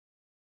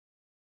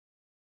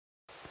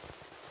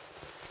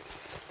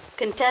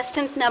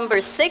Contestant number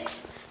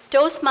 6,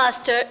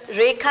 Toastmaster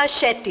Rekha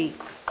Shetty.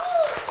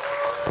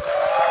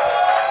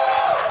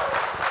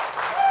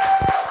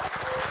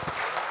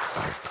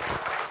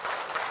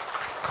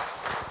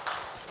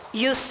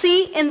 You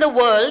see in the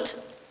world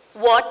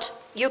what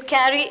you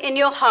carry in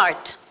your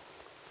heart.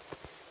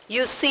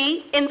 You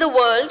see in the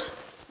world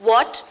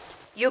what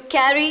you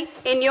carry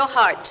in your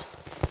heart.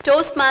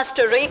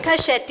 Toastmaster Rekha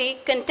Shetty,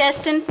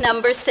 contestant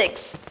number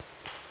 6.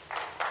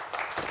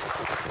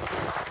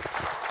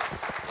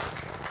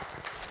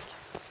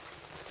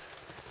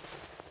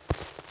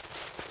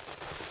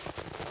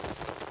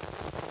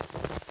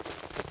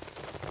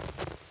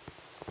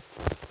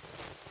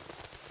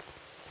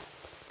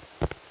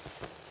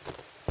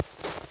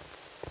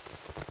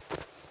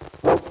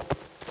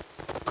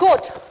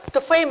 Quote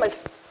the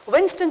famous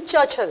Winston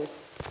Churchill,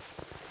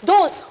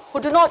 "Those who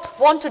do not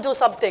want to do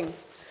something,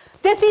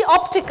 they see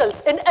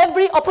obstacles in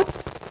every opportunity.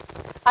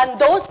 And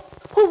those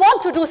who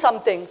want to do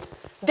something,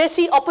 they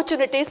see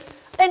opportunities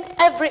in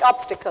every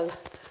obstacle."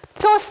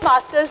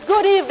 Toastmasters,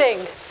 good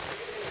evening.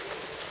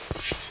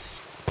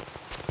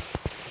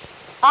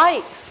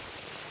 I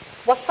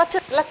was such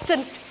a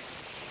reluctant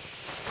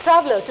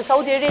traveler to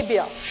Saudi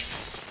Arabia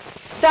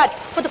that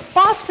for the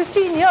past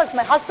 15 years,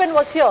 my husband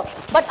was here,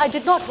 but I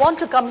did not want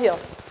to come here.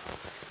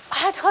 I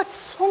had heard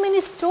so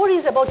many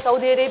stories about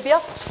Saudi Arabia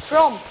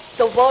from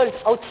the world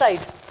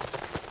outside.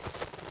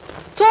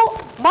 So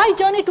my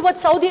journey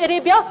towards Saudi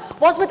Arabia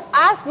was with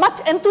as much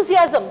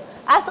enthusiasm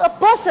as a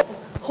person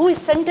who is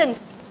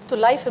sentenced to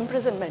life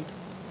imprisonment.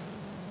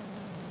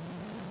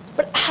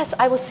 But as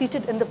I was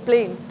seated in the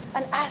plane,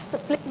 and as the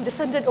plane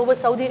descended over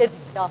Saudi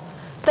Arabia,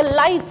 the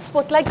lights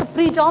was like a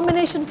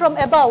predomination from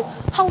above,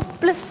 how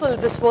blissful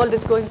this world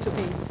is going to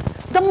be.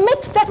 The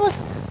myth that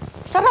was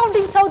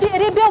surrounding Saudi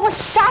Arabia was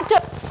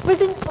shattered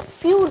within a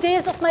few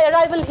days of my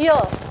arrival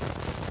here.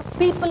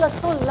 People are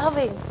so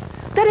loving.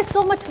 There is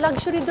so much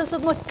luxury, there's so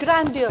much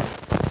grandeur.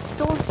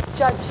 Don't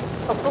judge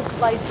a book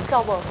by its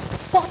cover.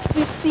 What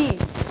we see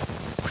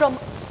from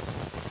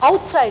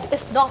outside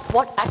is not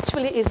what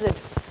actually is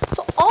it.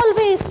 So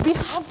always we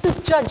have to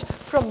judge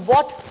from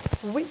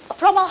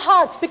from our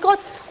hearts,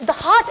 because the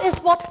heart is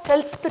what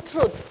tells the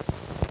truth.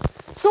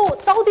 So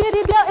Saudi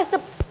Arabia is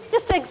the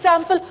biggest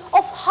example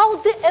of how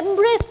they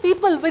embrace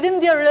people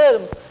within their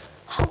realm,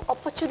 how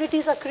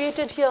opportunities are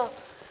created here,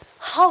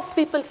 how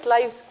people's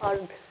lives are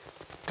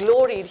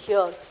gloried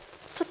here.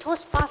 So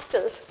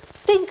Toastmasters,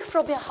 think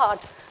from your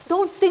heart.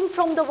 Don't think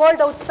from the world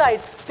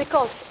outside,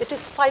 because it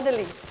is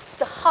finally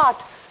the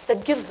heart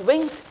that gives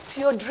wings to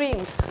your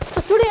dreams.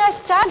 So today I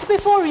stand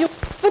before you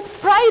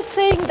with pride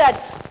saying that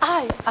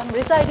I am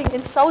residing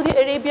in Saudi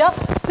Arabia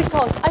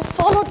because I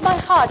followed my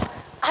heart.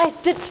 I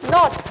did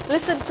not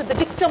listen to the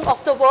dictum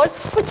of the world,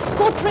 which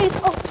portrays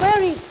a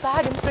very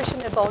bad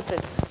impression about it.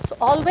 So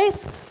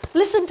always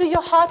listen to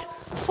your heart,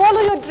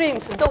 follow your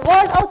dreams. The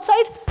world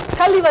outside,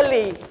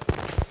 Kalivalli.